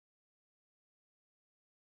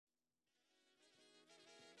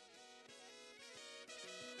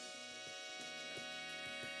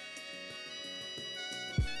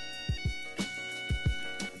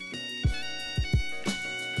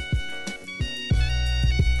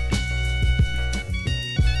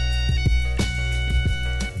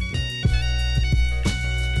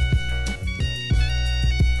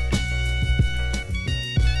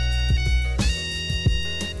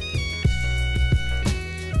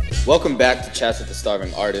Welcome back to Chats with the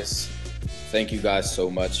Starving Artist. Thank you guys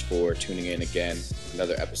so much for tuning in again.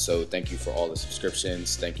 Another episode. Thank you for all the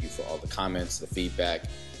subscriptions. Thank you for all the comments, the feedback,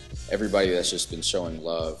 everybody that's just been showing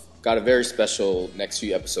love. Got a very special next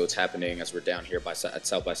few episodes happening as we're down here at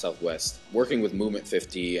South by Southwest, working with Movement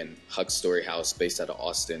 50 and Huck Story House based out of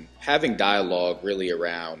Austin, having dialogue really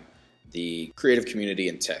around the creative community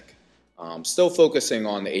in tech. Still focusing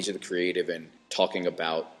on the age of the creative and talking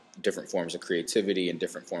about different forms of creativity and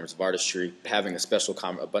different forms of artistry, having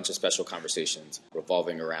a bunch of special conversations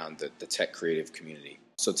revolving around the tech creative community.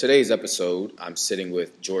 So today's episode, I'm sitting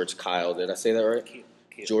with George Kiel. Did I say that right?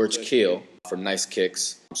 George Kiel from Nice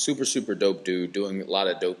Kicks. Super dope dude, doing a lot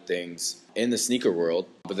of dope things in the sneaker world,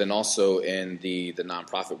 but then also in the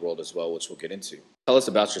nonprofit world as well, which we'll get into. Tell us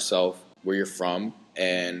about yourself, where you're from,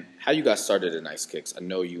 and how you got started at Nice Kicks. I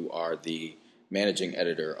know you are the managing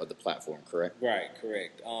editor of the platform, correct? Right,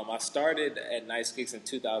 correct. I started at Nice Kicks in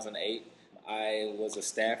 2008. I was a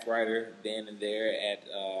staff writer then and there at,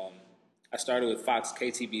 I started with Fox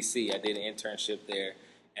KTBC. I did an internship there.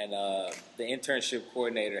 And the internship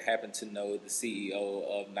coordinator happened to know the CEO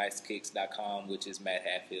of NiceKicks.com, which is Matt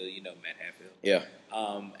Hatfield. You know Matt Hatfield. Yeah.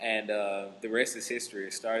 And the rest is history. I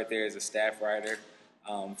started there as a staff writer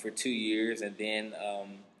for 2 years, and then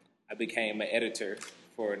I became an editor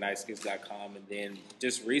for NiceKicks.com, and then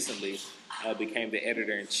just recently became the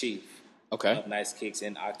editor-in-chief of Nice Kicks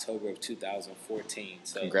in October of 2014.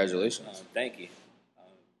 So, congratulations. Thank you.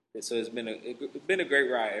 So it's been a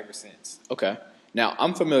great ride ever since. Okay. Now,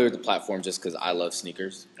 I'm familiar with the platform just because I love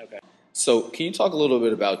sneakers. Okay. So can you talk a little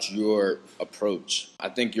bit about your approach? I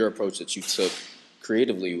think your approach that you took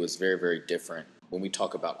creatively was very different when we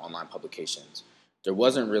talk about online publications. There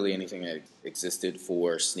wasn't really anything that existed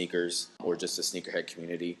for sneakers or just the sneakerhead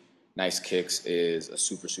community. Nice Kicks is a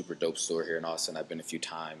super dope store here in Austin. I've been a few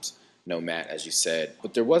times. Know Matt, as you said.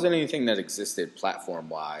 But there wasn't anything that existed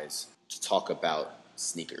platform-wise to talk about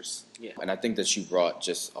sneakers. Yeah. And I think that you brought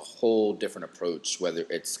just a whole different approach, whether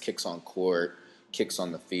it's kicks on court, kicks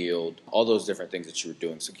on the field, all those different things that you were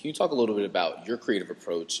doing. So can you talk a little bit about your creative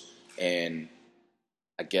approach and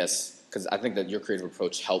I guess, because I think that your creative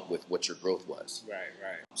approach helped with what your growth was. Right.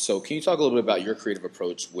 So can you talk a little bit about your creative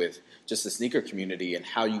approach with just the sneaker community and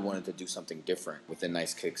how you wanted to do something different within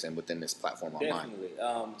Nice Kicks and within this platform online?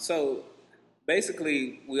 Definitely. So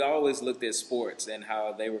basically, we always looked at sports and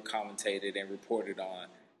how they were commentated and reported on.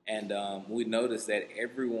 And we noticed that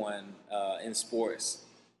everyone in sports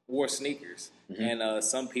wore sneakers. Mm-hmm. And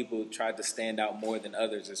some people tried to stand out more than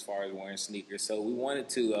others as far as wearing sneakers. So we wanted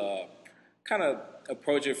to kind of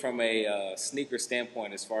approach it from a sneaker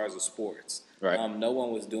standpoint as far as the sports. Right. No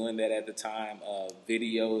one was doing that at the time.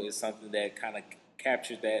 Video is something that kind of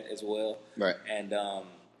captured that as well. Right. And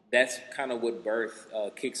that's kind of what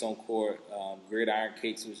birthed Kicks on Court, Gridiron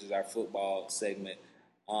Kicks, which is our football segment,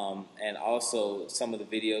 and also some of the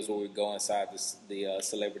videos where we go inside the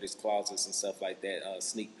celebrities' closets and stuff like that,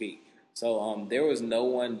 sneak peek. So there was no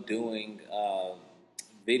one doing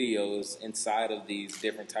videos inside of these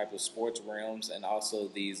different type of sports realms and also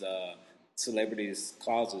these celebrities'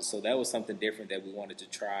 closets. So that was something different that we wanted to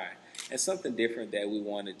try and something different that we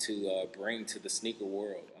wanted to bring to the sneaker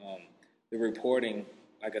world. The reporting,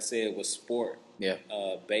 like I said, was sport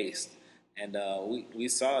based. And we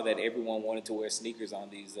saw that everyone wanted to wear sneakers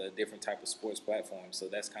on these different type of sports platforms. So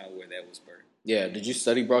that's kind of where that was birthed. Yeah. Did you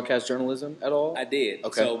study broadcast journalism at all? I did.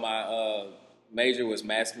 Okay. So my major was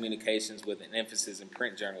mass communications with an emphasis in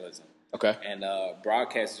print journalism. Okay. And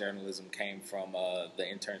broadcast journalism came from the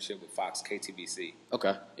internship with Fox KTBC.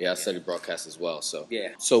 Okay. Yeah, I studied broadcast as well. So yeah.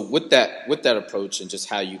 So with that approach and just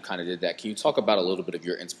how you kind of did that, can you talk about a little bit of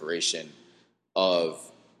your inspiration of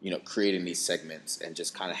creating these segments and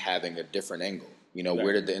just kind of having a different angle? Right.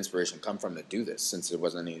 Where did the inspiration come from to do this, since there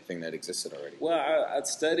wasn't anything that existed already? Well, I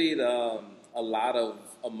studied a lot of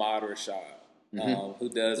Ahmad Rashad, who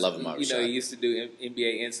does, Love Ahmad Rashad. He used to do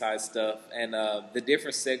NBA Inside stuff, and the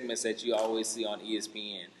different segments that you always see on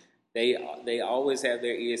ESPN. They always have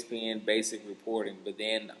their ESPN basic reporting, but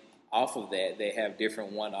then off of that, they have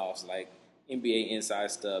different one-offs like NBA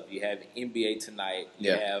Inside stuff. You have NBA Tonight.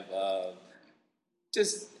 You have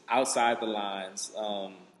just outside the lines,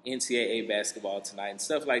 NCAA basketball tonight and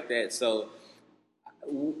stuff like that. So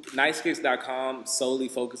NiceKicks.com solely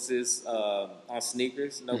focuses on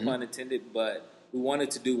sneakers, no pun intended, but we wanted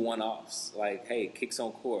to do one-offs, like, hey, Kicks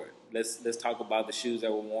on Court. Let's talk about the shoes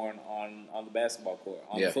that were worn on the basketball court,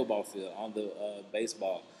 on the football field, on the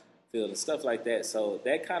baseball field, and stuff like that. So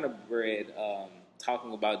that kind of bred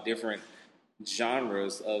talking about different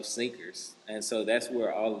genres of sneakers, and so that's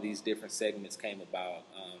where all of these different segments came about.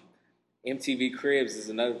 MTV Cribs is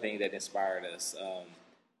another thing that inspired us.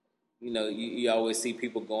 you always see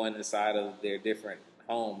people going inside of their different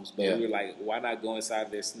homes, but we were like, why not go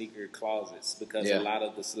inside their sneaker closets? Because a lot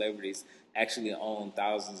of the celebrities actually own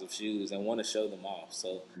thousands of shoes and want to show them off.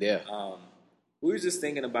 So we were just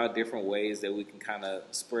thinking about different ways that we can kind of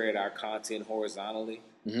spread our content horizontally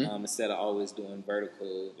instead of always doing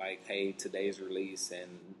vertical, like, hey, today's release and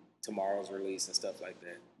tomorrow's release and stuff like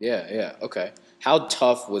that. Yeah, okay. How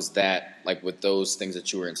tough was that, like with those things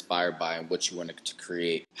that you were inspired by and what you wanted to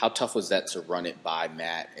create, how tough was that to run it by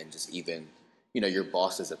Matt and just even, your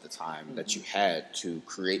bosses at the time that you had to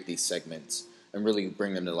create these segments and really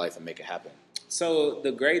bring them to life and make it happen? So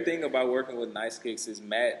the great thing about working with Nice Kicks is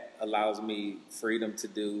Matt allows me freedom to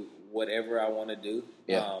do whatever I want to do.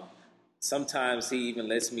 Yeah. Sometimes he even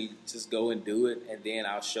lets me just go and do it, and then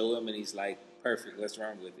I'll show him, and he's like, perfect, let's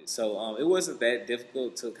run with it. So it wasn't that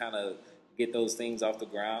difficult to kind of get those things off the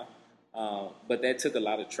ground, but that took a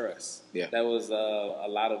lot of trust. Yeah. That was a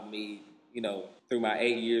lot of me, through my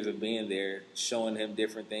 8 years of being there, showing him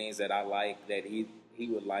different things that I like, that he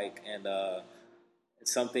would like, and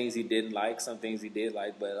some things he didn't like, some things he did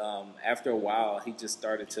like. But after a while, he just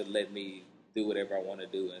started to let me do whatever I want to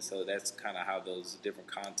do, and so that's kind of how those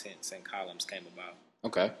different contents and columns came about.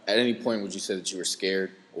 Okay. At any point, would you say that you were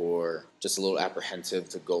scared or just a little apprehensive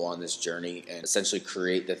to go on this journey and essentially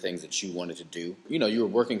create the things that you wanted to do? You were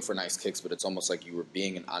working for Nice Kicks, but it's almost like you were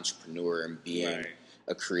being an entrepreneur and being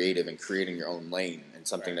a creative and creating your own lane and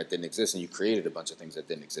something that didn't exist, and you created a bunch of things that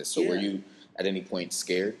didn't exist. So were you at any point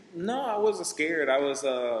scared? No, I wasn't scared. I was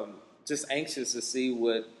just anxious to see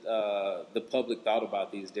what the public thought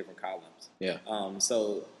about these different columns. Yeah.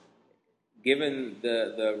 So given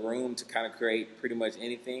the room to kind of create pretty much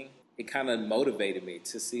anything, it kind of motivated me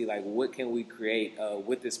to see, like, what can we create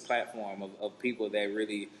with this platform of people that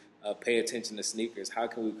really pay attention to sneakers? How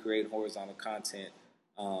can we create horizontal content?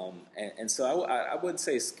 And so I wouldn't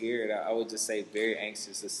say scared. I would just say very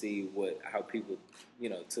anxious to see how people,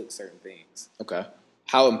 took certain things. Okay.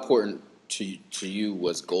 How important to you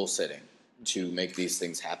was goal setting to make these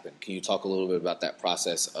things happen? Can you talk a little bit about that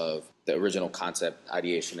process of the original concept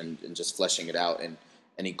ideation and just fleshing it out and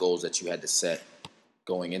any goals that you had to set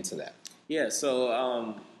going into that? Yeah,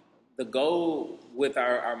 so the goal with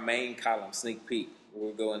our main column, Sneak Peek,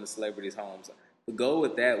 where we go into celebrities' homes, the goal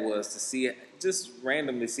with that was to just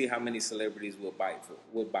randomly see how many celebrities would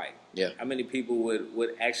bite. Yeah. How many people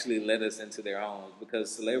would actually let us into their homes, because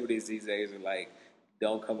celebrities these days are like,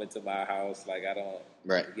 don't come into my house, like, I don't.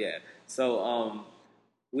 Right. Yeah. So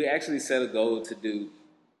we actually set a goal to do,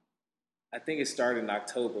 I think it started in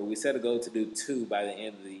October. We set a goal to do 2 by the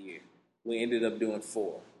end of the year. We ended up doing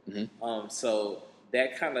 4. Mm-hmm. So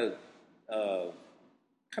that kind of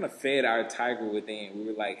fed our tiger within. We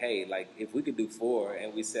were like, hey, like, if we could do 4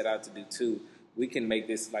 and we set out to do 2, we can make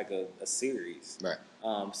this like a series. Right.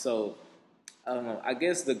 So I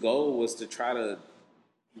guess the goal was to try to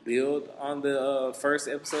build on the first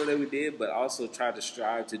episode that we did, but also try to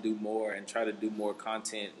strive to do more and try to do more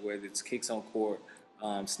content, whether it's Kicks on Court,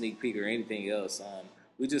 Sneak Peek, or anything else.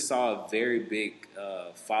 We just saw a very big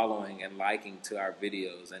following and liking to our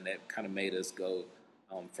videos, and that kind of made us go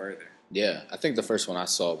further. Yeah, I think the first one I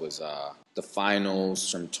saw was the finals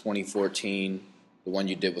from 2014, the one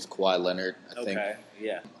you did with Kawhi Leonard, I think. Okay,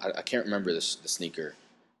 yeah. I can't remember the sneaker,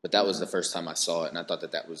 but that was the first time I saw it, and I thought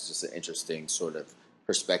that was just an interesting sort of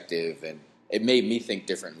perspective, and it made me think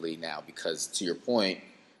differently now because, to your point,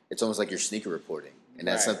 it's almost like you're sneaker reporting, and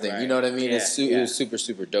that's something, you know what I mean? Yeah, It was super,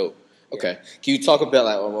 super dope. Okay. Can you talk about,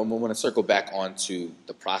 I want to circle back onto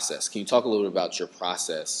the process. Can you talk a little bit about your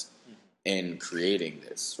process in creating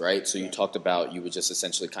this, right? So you talked about you would just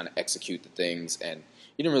essentially kind of execute the things, and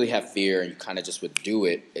you didn't really have fear, and you kind of just would do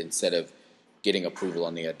it instead of getting approval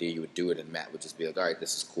on the idea. You would do it, and Matt would just be like, all right,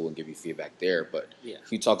 this is cool, and give you feedback there. But can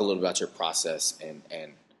you talk a little about your process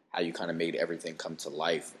and how you kind of made everything come to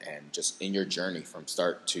life and just in your journey from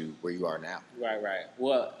start to where you are now? Right.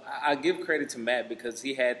 Well, I give credit to Matt because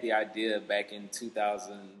he had the idea back in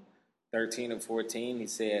 2013 or 14. He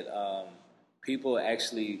said people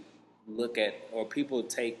actually look at, or people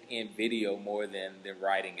take in video more than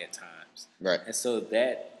writing at times. Right. And so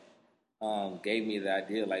that gave me the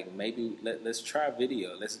idea, like, maybe let's try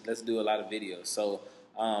video. Let's do a lot of videos. So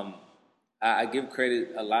I give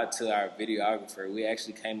credit a lot to our videographer. We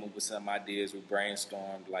actually came up with some ideas. We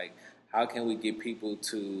brainstormed, like, how can we get people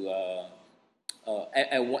to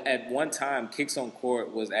at one time, Kicks on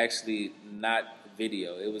Court was actually not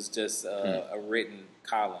video. It was just a written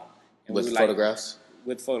column. And with photographs?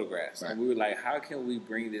 With photographs. Right. And we were like, how can we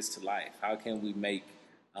bring this to life? How can we make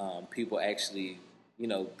people actually,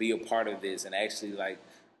 be a part of this and actually, like,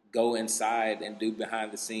 go inside and do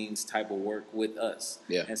behind the scenes type of work with us.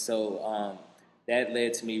 Yeah. And so that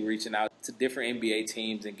led to me reaching out to different NBA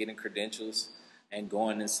teams and getting credentials and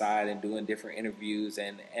going inside and doing different interviews.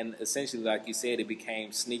 And essentially, like you said, it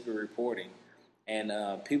became sneaker reporting. And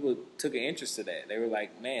people took an interest to that. They were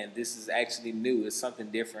like, man, this is actually new. It's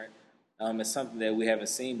something different. It's something that we haven't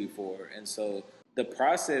seen before. And so the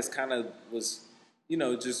process kind of was,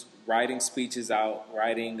 just writing speeches out,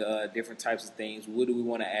 writing different types of things. What do we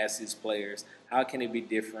want to ask these players? How can it be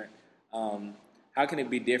different? How can it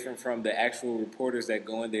be different from the actual reporters that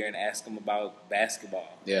go in there and ask them about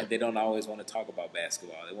basketball? Yeah. And they don't always want to talk about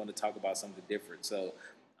basketball. They want to talk about something different. So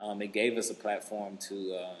it gave us a platform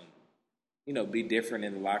to, be different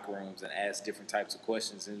in the locker rooms and ask different types of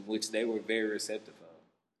questions, in which they were very receptive of.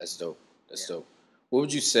 That's dope. That's dope. What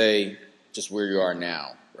would you say, just where you are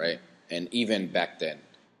now, right? And even back then.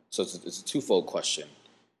 So it's a twofold question.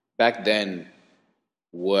 Back then,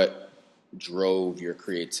 what drove your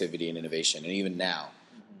creativity and innovation? And even now,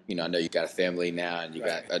 I know you got a family now and you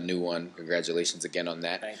got a new one. Congratulations again on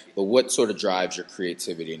that. Thank you. But what sort of drives your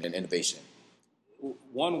creativity and innovation?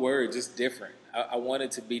 One word, just different. I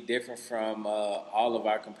wanted to be different from all of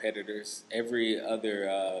our competitors. Every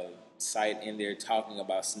other site in there talking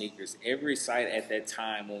about sneakers. Every site at that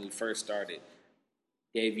time when we first started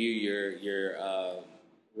gave you your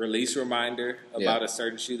release reminder about a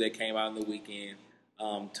certain shoe that came out in the weekend.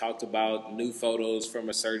 Talked about new photos from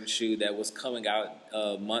a certain shoe that was coming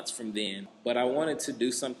out months from then. But I wanted to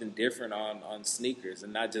do something different on sneakers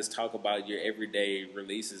and not just talk about your everyday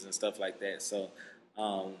releases and stuff like that. So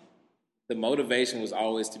the motivation was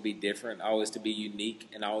always to be different, always to be unique,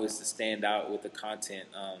 and always to stand out with the content,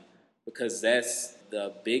 because that's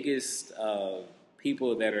the biggest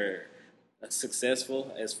people that are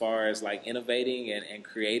successful as far as like innovating and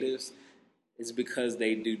creatives is because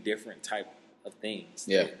they do different type of things.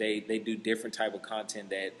 Yeah. They do different type of content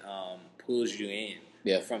that pulls you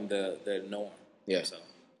in from the norm. Yeah. So.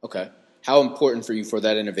 Okay. How important for you for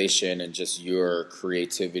that innovation and just your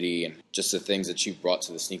creativity and just the things that you've brought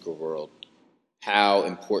to the sneaker world? How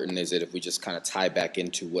important is it if we just kind of tie back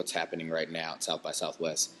into what's happening right now at South by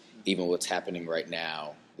Southwest, even what's happening right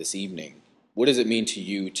now this evening? What does it mean to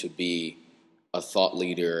you to be a thought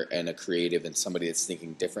leader and a creative and somebody that's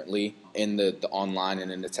thinking differently in the online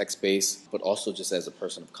and in the tech space, but also just as a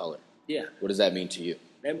person of color? Yeah. What does that mean to you?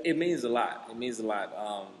 It means a lot. It means a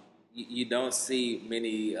lot. You don't see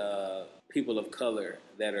many people of color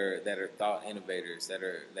that are thought innovators, that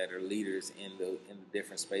are leaders in the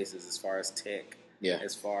different spaces as far as tech,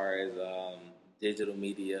 as far as digital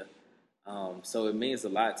media. So it means a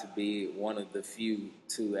lot to be one of the few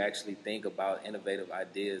to actually think about innovative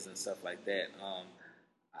ideas and stuff like that.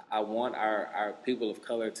 I want our people of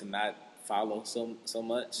color to not follow so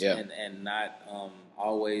much and not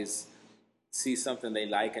always see something they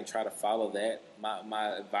like and try to follow that.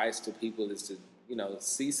 My advice to people is to,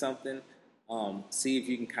 see something, see if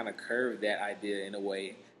you can kind of curve that idea in a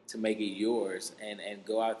way to make it yours, and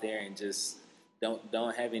go out there and just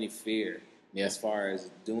don't have any fear as far as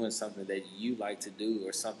doing something that you like to do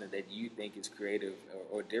or something that you think is creative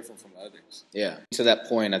or different from others. Yeah. To that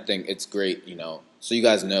point, I think it's great, so you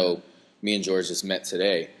guys know me and George just met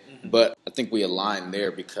today. But I think we align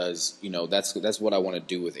there because, that's what I want to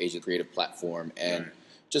do with Asia Creative Platform. And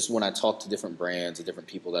just when I talk to different brands and different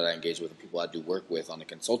people that I engage with and people I do work with on a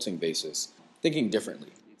consulting basis, thinking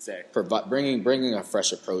differently. Exactly. Bringing a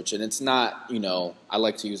fresh approach. And it's not, I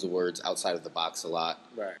like to use the words outside of the box a lot.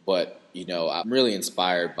 Right. But, I'm really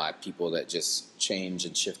inspired by people that just change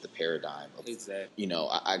and shift the paradigm. Exactly.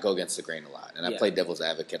 I go against the grain a lot. And I play devil's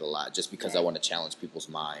advocate a lot just because I want to challenge people's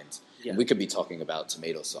minds. Yeah. And we could be talking about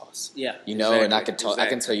tomato sauce. Yeah. And I can I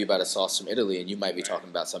can tell you about a sauce from Italy, and you might be talking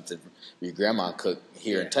about something your grandma cooked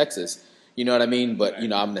here in Texas. You know what I mean? But, I'm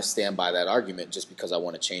going to stand by that argument just because I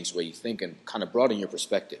want to change the way you think and kind of broaden your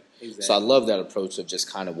perspective. Exactly. So I love that approach of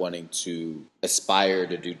just kind of wanting to aspire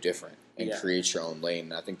to do different and create your own lane.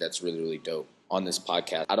 And I think that's really, really dope. On this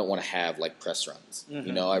podcast, I don't want to have like press runs.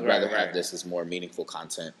 I'd rather have this as more meaningful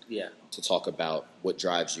content to talk about what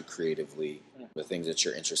drives you creatively, the things that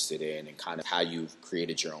you're interested in, and kind of how you've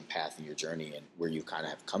created your own path in your journey and where you kind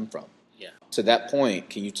of have come from. Yeah. To that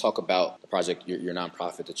point, can you talk about the project, your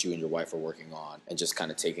nonprofit that you and your wife are working on, and just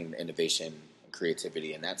kind of taking the innovation and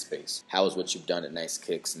creativity in that space? How is what you've done at Nice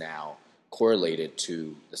Kicks now correlated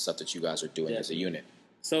to the stuff that you guys are doing as a unit?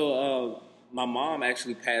 So my mom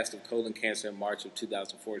actually passed of colon cancer in March of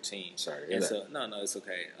 2014. Sorry. No, it's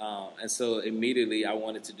okay. And so immediately I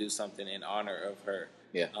wanted to do something in honor of her.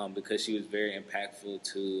 Yeah. Because she was very impactful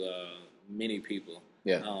to many people.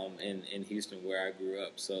 Yeah. In Houston where I grew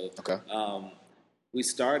up. So We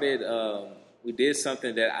started. We did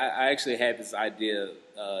something that I actually had this idea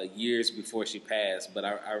years before she passed, but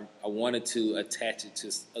I wanted to attach it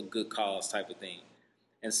to a good cause type of thing,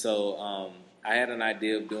 and so I had an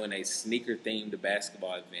idea of doing a sneaker themed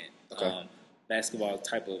basketball event. Okay. Basketball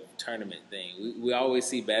type of tournament thing. We always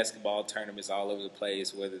see basketball tournaments all over the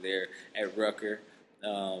place, whether they're at Rucker,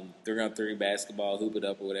 3-on-3 basketball, hoop it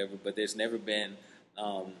up or whatever. But there's never been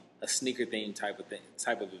a sneaker theme type of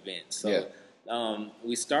event. So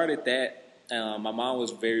we started that. My mom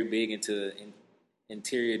was very big into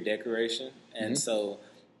interior decoration, and so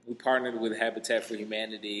we partnered with Habitat for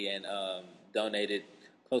Humanity and donated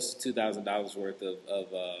close to $2,000 worth of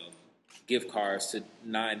gift cards to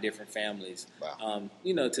 9 different families. Wow.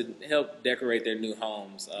 To help decorate their new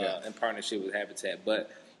homes in partnership with Habitat.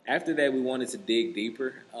 But after that, we wanted to dig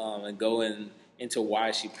deeper and go into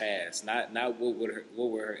why she passed. Not what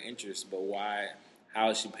were her interests, but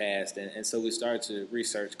how she passed. And so we started to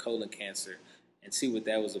research colon cancer and see what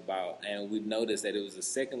that was about. And we noticed that it was the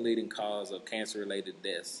second leading cause of cancer-related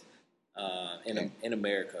deaths in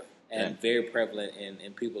America, and very prevalent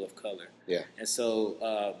in people of color. Yeah. And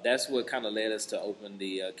so that's what kind of led us to open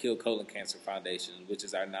the Kiel Colon Cancer Foundation, which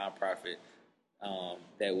is our nonprofit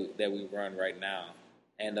that we run right now.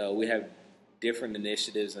 And we have different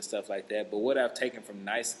initiatives and stuff like that. But what I've taken from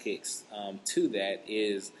Nice Kicks to that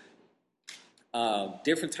is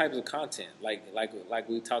different types of content, like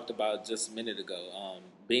we talked about just a minute ago,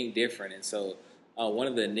 being different. And so one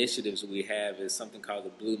of the initiatives we have is something called the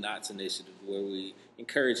Blue Knots Initiative, where we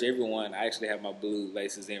encourage everyone. I actually have my blue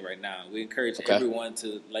laces in right now. We encourage everyone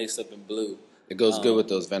to lace up in blue. It goes good with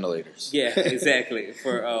those ventilators. Yeah, exactly.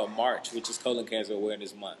 For March, which is Colon Cancer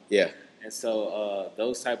Awareness Month. Yeah. And so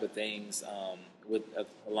those type of things,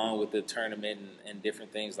 along with the tournament and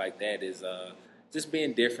different things like that, is just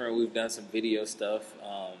being different. We've done some video stuff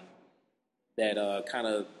that kind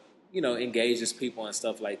of engages people and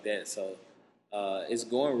stuff like that. So it's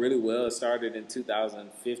going really well. It started in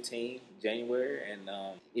 2015, January, and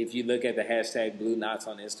if you look at the hashtag Blue Knots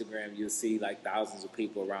on Instagram, you'll see like thousands of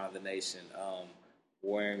people around the nation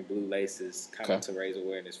wearing blue laces, kind of to raise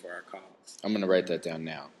awareness for our cause. I'm going to write that down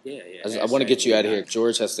now. Yeah. I want to get you out of here.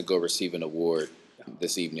 George has to go receive an award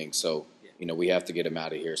this evening, so we have to get him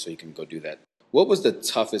out of here so he can go do that. What was the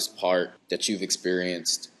toughest part that you've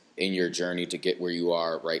experienced in your journey to get where you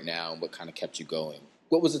are right now, and what kind of kept you going?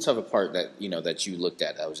 What was the toughest part that that you looked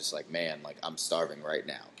at that was just like, man, like I'm starving right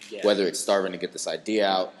now? Yeah. Whether it's starving to get this idea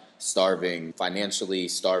out, starving financially,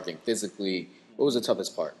 starving physically. What was the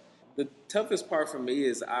toughest part? The toughest part for me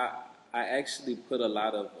is I actually put a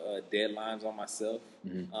lot of deadlines on myself.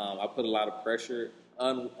 Mm-hmm. I put a lot of pressure,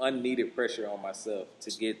 unneeded pressure on myself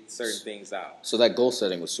to get certain things out. So that goal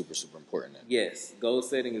setting was super, super important then. Yes, goal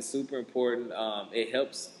setting is super important. It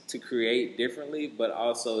helps to create differently, but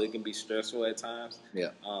also it can be stressful at times.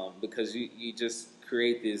 Yeah. Because you just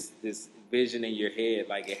create this vision in your head,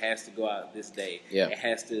 like it has to go out this day. Yeah. It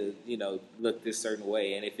has to look this certain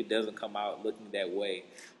way, and if it doesn't come out looking that way,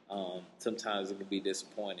 sometimes it can be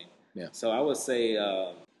disappointing. Yeah. So I would say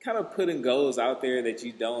kind of putting goals out there that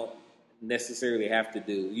you don't necessarily have to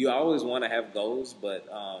do. You always want to have goals, but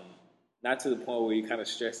not to the point where you're kind of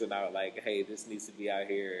stressing out like, hey, this needs to be out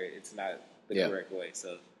here. It's not the correct way.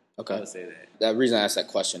 So I would say that. The reason I asked that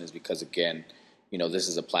question is because, again, this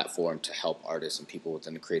is a platform to help artists and people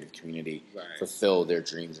within the creative community fulfill their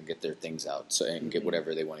dreams and get their things out and get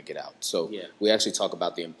whatever they want to get out. So we actually talk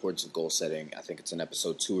about the importance of goal setting. I think it's in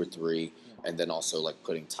episode 2 or 3. And then also like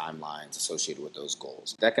putting timelines associated with those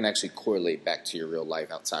goals. That can actually correlate back to your real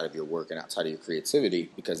life outside of your work and outside of your creativity,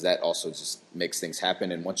 because that also just makes things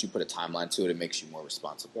happen. And once you put a timeline to it, it makes you more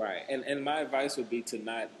responsible. Right. And my advice would be to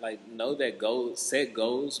not know that set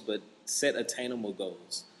goals, but set attainable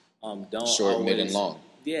goals. Don't short, mid, and long.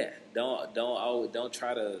 Yeah. Don't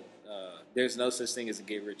try to. There's no such thing as a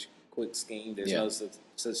get rich quick scheme. There's no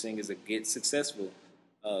such thing as a get successful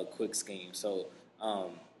quick scheme. So.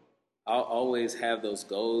 I'll always have those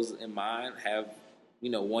goals in mind. Have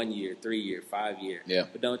 1 year, 3 year, 5 year. Yeah.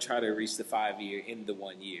 But don't try to reach the 5 year in the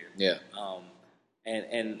 1 year. Yeah.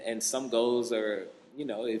 And some goals are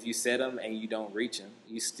if you set them and you don't reach them,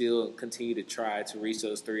 you still continue to try to reach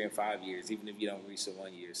those 3 and 5 years, even if you don't reach the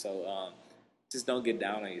 1 year. So just don't get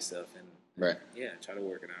down on yourself and try to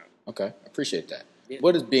work it out. Okay, appreciate that. Yeah.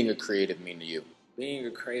 What does being a creative mean to you? Being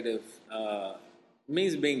a creative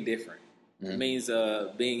means being different. Mm-hmm. It means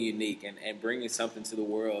being unique and bringing something to the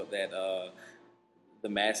world that the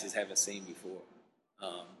masses haven't seen before.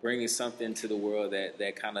 Bringing something to the world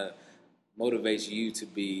that kind of motivates you to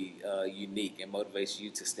be unique and motivates you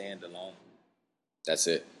to stand alone. That's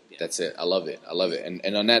it. That's it. I love it. I love it.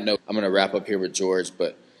 And on that note, I'm going to wrap up here with George.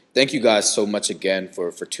 But thank you guys so much again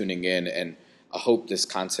for tuning in. And I hope this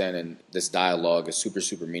content and this dialogue is super,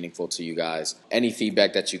 super meaningful to you guys. Any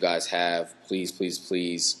feedback that you guys have, please, please,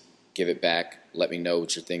 please give it back. Let me know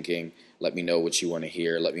what you're thinking. Let me know what you want to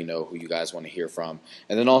hear. Let me know who you guys want to hear from.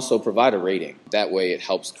 And then also provide a rating. That way it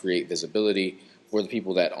helps create visibility for the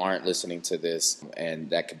people that aren't listening to this and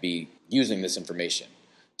that could be using this information.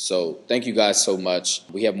 So thank you guys so much.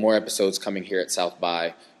 We have more episodes coming here at South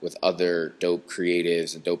by with other dope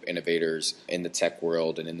creatives and dope innovators in the tech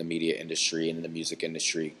world and in the media industry and in the music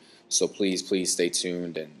industry. So please, please stay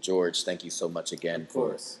tuned. And George, thank you so much again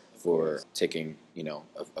for taking,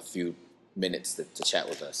 a few minutes to chat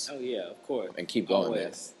with us. Oh yeah, of course. And keep going,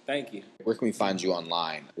 Always. man. Thank you. Where can we find you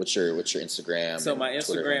online? What's your Instagram? So my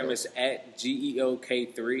Instagram is at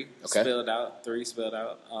GEOK3, spelled out, 3 spelled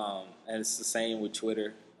out. And it's the same with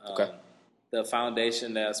Twitter. Okay. The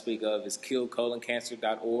foundation that I speak of is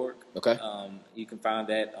killcoloncancer.org. Okay. You can find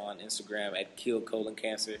that on Instagram at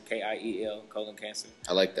killcoloncancer, KIEL colon-cancer.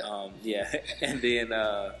 I like that. Yeah. And then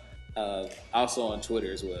also on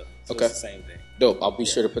Twitter as well. So okay. It's the same thing. Dope. I'll be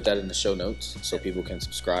sure to put that in the show notes so people can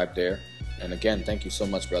subscribe there. And again, thank you so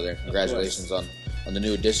much, brother. Congratulations on the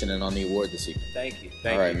new edition and on the award this evening. Thank you.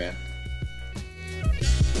 All right, man.